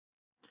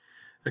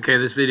Okay,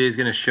 this video is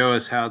going to show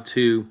us how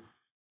to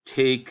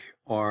take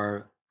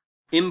our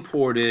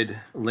imported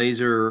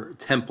laser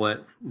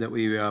template that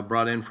we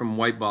brought in from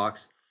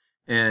Whitebox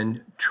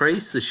and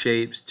trace the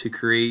shapes to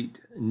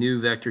create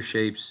new vector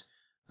shapes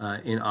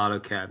in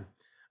AutoCAD.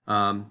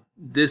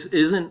 This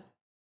isn't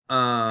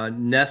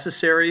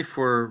necessary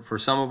for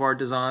some of our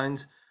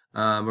designs,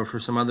 but for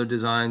some other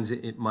designs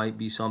it might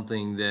be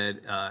something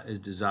that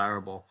is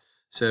desirable.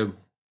 So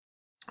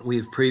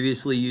we've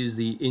previously used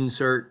the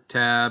Insert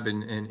tab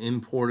and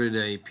imported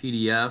a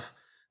PDF.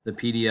 The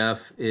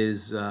PDF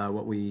is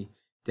what we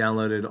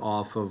downloaded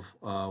off of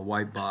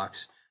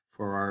Whitebox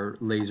for our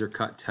laser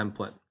cut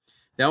template.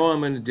 Now what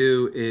I'm going to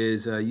do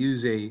is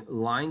use a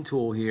line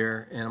tool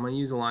here, and I'm going to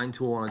use a line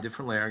tool on a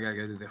different layer. I got to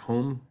go to the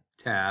Home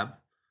tab.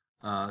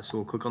 So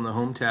we'll click on the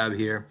Home tab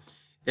here.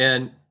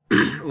 And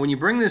when you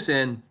bring this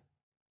in,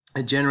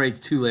 it generates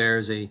two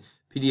layers, a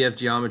PDF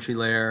geometry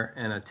layer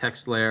and a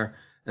text layer.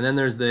 And then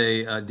there's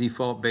the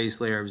default base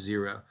layer of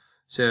 0.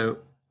 So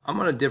I'm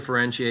going to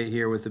differentiate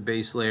here with the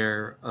base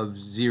layer of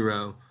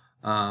 0.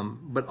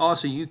 But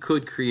also you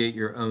could create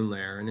your own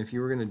layer. And if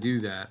you were going to do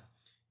that,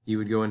 you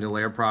would go into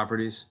layer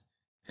properties.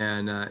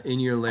 And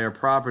in your layer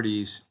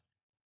properties,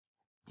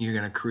 you're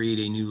going to create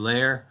a new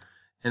layer.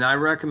 And I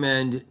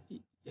recommend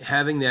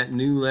having that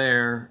new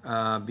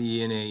layer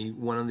be in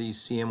one of these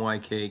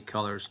CMYK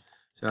colors.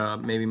 So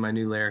maybe my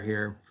new layer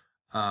here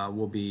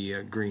will be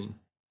green.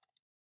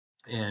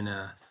 And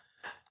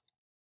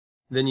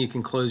then you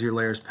can close your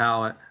layers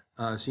palette,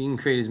 so you can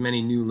create as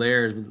many new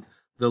layers.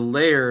 The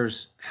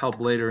layers help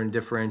later in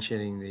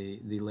differentiating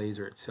the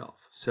laser itself.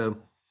 So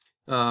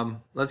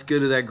let's go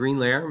to that green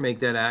layer, make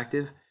that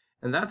active,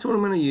 and that's what I'm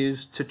going to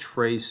use to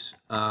trace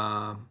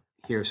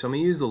here. So I'm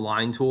going to use the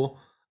line tool,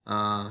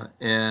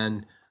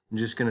 and I'm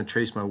just going to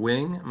trace my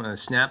wing. I'm going to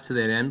snap to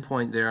that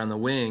endpoint there on the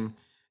wing,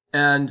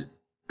 and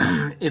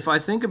if I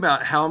think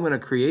about how I'm going to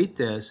create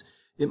this,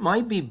 it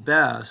might be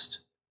best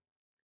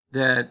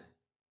that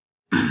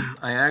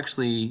I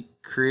actually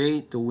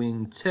create the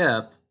wing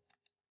tip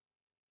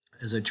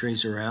as I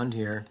trace around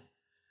here.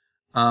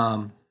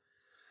 Now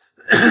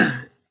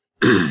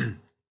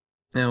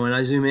when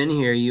I zoom in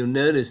here, you'll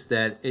notice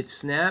that it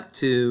snapped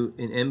to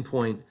an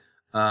endpoint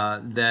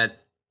that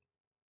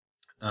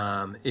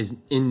is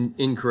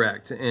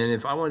incorrect. And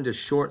if I wanted to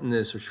shorten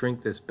this or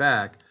shrink this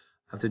back,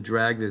 I have to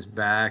drag this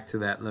back to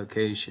that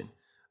location.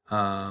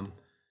 So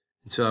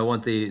I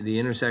want the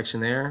intersection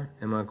there.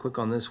 I'm going to click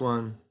on this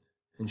one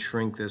and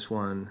shrink this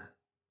one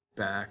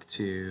back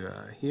to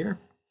here,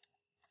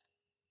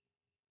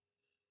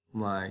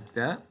 like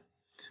that.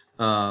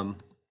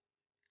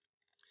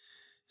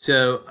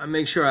 So I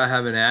make sure I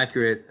have an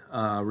accurate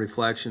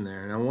reflection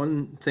there. Now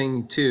one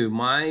thing too,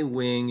 my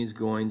wing is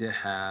going to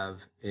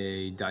have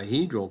a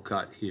dihedral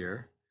cut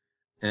here,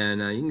 and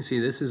you can see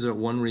this is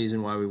one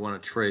reason why we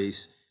want to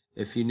trace.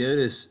 If you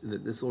notice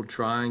that this little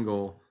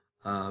triangle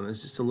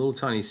is just a little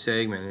tiny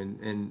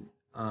segment, and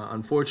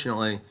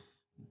unfortunately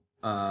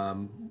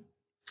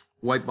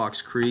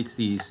Whitebox creates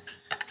these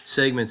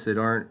segments that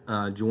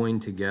aren't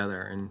joined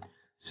together. And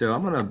so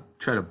I'm going to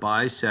try to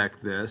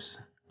bisect this,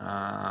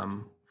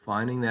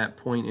 finding that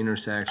point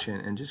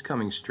intersection and just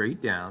coming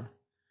straight down,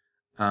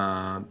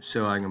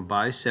 so I can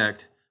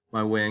bisect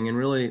my wing. And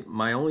really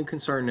my only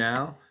concern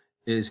now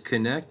is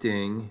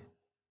connecting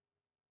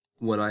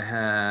what I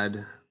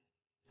had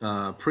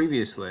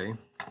previously.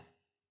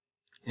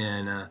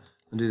 And I'll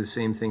do the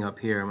same thing up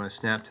here. I'm going to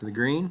snap to the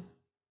green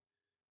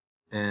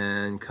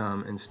and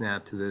come and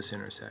snap to this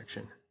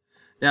intersection.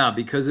 Now,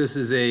 because this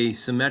is a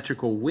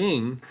symmetrical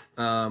wing,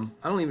 I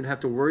don't even have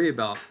to worry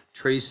about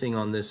tracing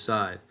on this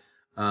side.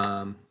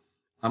 I'm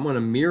going to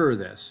mirror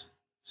this.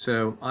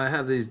 So I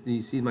have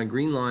these see my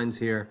green lines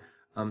here.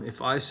 If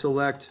I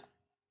select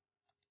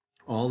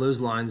all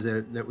those lines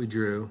that we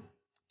drew,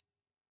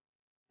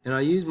 and I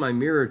use my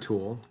mirror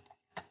tool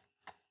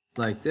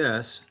like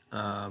this,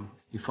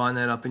 you find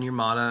that up in your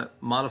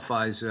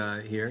modifies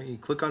here. You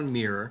click on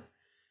mirror,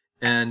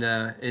 and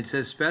it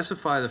says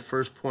specify the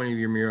first point of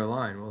your mirror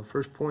line. Well, the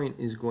first point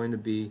is going to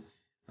be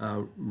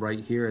right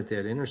here at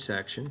that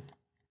intersection.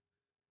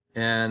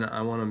 And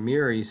I want to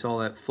mirror. You saw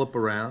that flip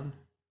around.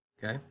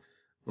 Okay.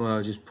 Well,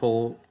 I'll just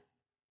pull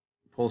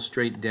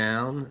straight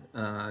down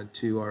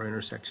to our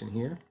intersection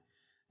here.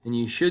 And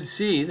you should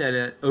see that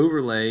it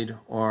overlaid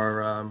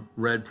our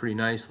red pretty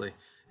nicely.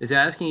 It's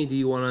asking you, do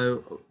you want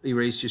to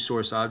erase your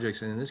source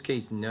objects? And in this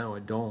case, no, I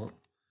don't.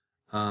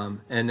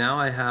 And now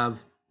I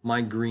have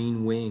my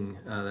green wing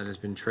that has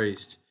been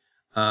traced.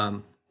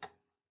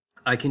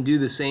 I can do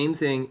the same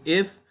thing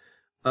if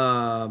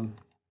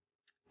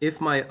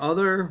my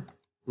other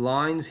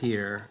lines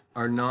here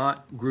are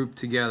not grouped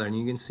together. And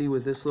you can see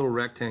with this little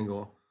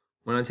rectangle,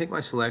 when I take my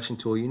selection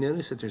tool, you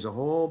notice that there's a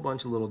whole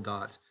bunch of little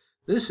dots.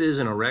 This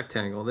isn't a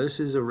rectangle. This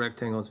is a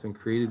rectangle that's been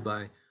created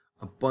by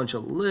a bunch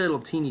of little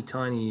teeny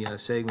tiny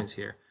segments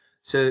here.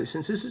 So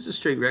since this is a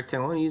straight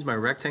rectangle, I'm going to use my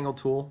rectangle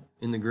tool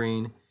in the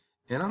green,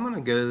 and I'm going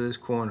to go to this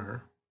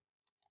corner,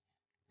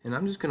 and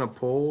I'm just going to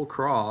pull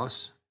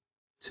across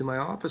to my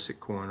opposite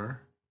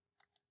corner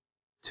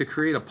to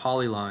create a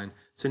polyline.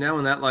 So now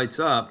when that lights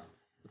up,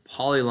 the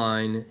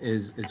polyline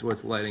is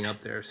what's lighting up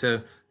there.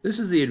 So this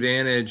is the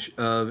advantage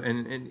of,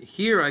 and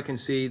here I can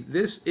see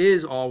this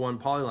is all one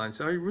polyline.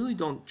 So I really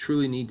don't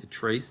truly need to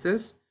trace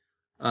this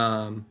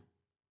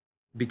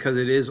because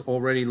it is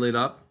already lit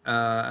up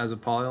as a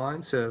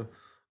polyline. So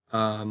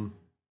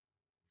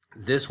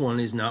this one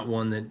is not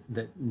one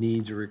that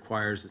needs or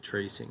requires the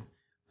tracing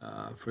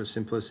for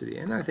simplicity.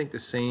 And I think the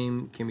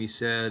same can be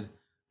said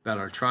about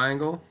our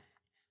triangle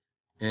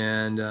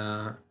and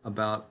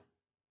about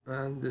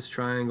this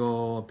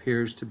triangle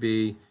appears to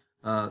be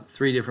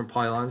 3 different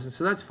polylines. And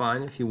so that's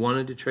fine. If you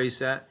wanted to trace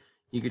that,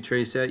 you could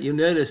trace that. You'll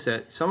notice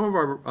that some of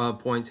our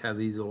points have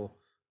these little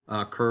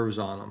curves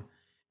on them.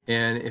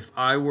 And if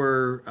I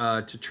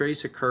were to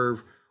trace a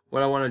curve,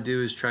 what I want to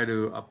do is try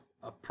to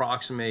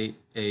approximate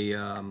a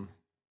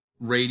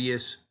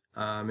radius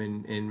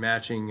in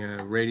matching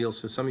radial.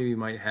 So some of you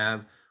might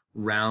have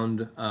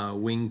round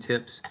wing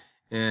tips,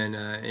 and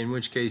in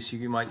which case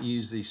you might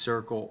use the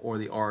circle or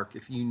the arc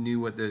if you knew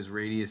what those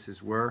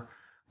radiuses were.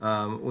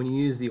 When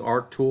you use the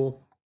arc tool,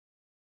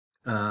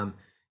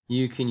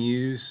 you can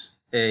use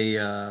any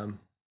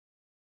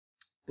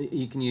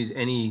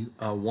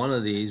one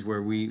of these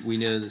where we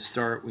know the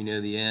start, we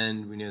know the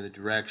end, we know the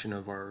direction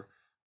of our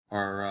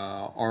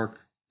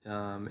arc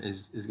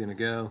is going to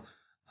go.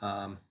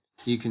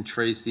 You can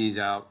trace these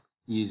out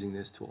using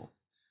this tool.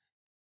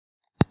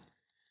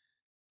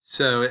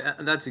 So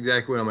that's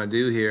exactly what I'm going to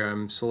do here.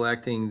 I'm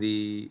selecting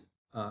the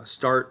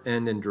start,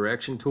 end, and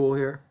direction tool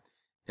here.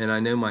 And I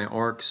know my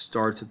arc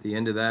starts at the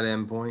end of that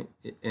endpoint.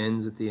 It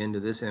ends at the end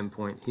of this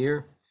endpoint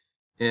here.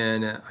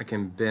 And I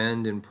can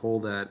bend and pull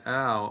that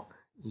out.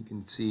 You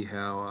can see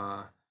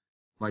how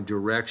my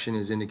direction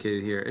is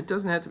indicated here. It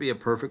doesn't have to be a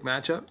perfect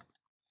matchup.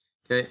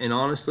 Okay, and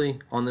honestly,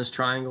 on this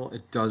triangle,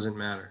 it doesn't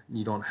matter.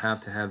 You don't have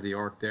to have the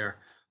arc there.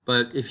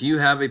 But if you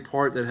have a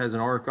part that has an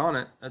arc on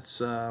it, that's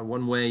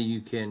one way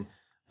you can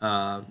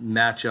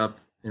match up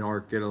an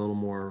arc, get a little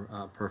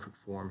more perfect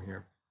form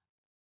here.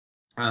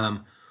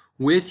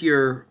 With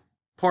your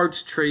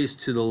parts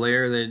traced to the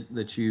layer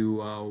that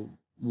you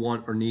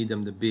want or need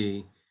them to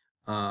be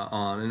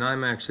on, and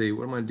I'm actually,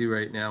 what I'm going to do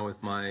right now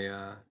with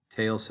my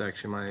tail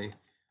section, my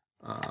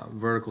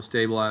vertical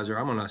stabilizer,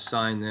 I'm going to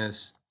assign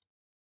this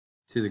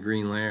to the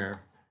green layer.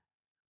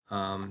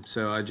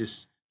 So I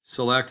just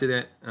selected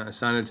it,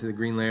 assigned it to the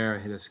green layer. I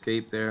hit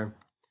escape there.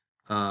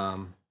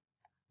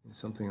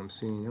 Something I'm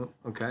seeing. Oh,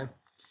 okay.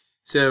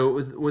 So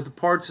with the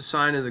parts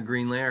assigned to the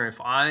green layer, if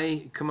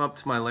I come up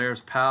to my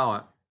layers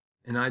palette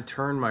and I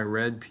turn my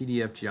red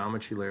PDF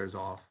geometry layers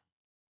off,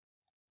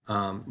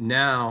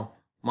 now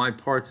my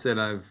parts that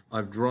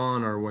I've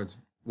drawn are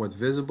what's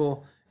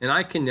visible, and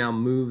I can now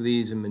move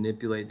these and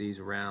manipulate these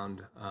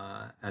around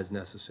as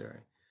necessary.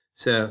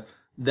 So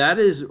that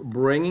is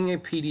bringing a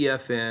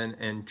PDF in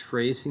and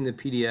tracing the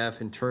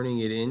PDF and turning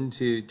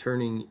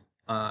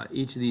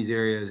each of these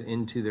areas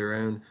into their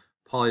own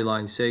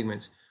polyline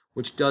segments,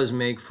 which does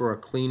make for a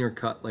cleaner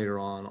cut later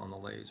on the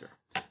laser.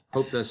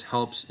 Hope this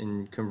helps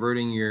in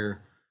converting your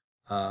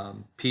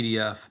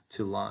PDF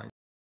to line.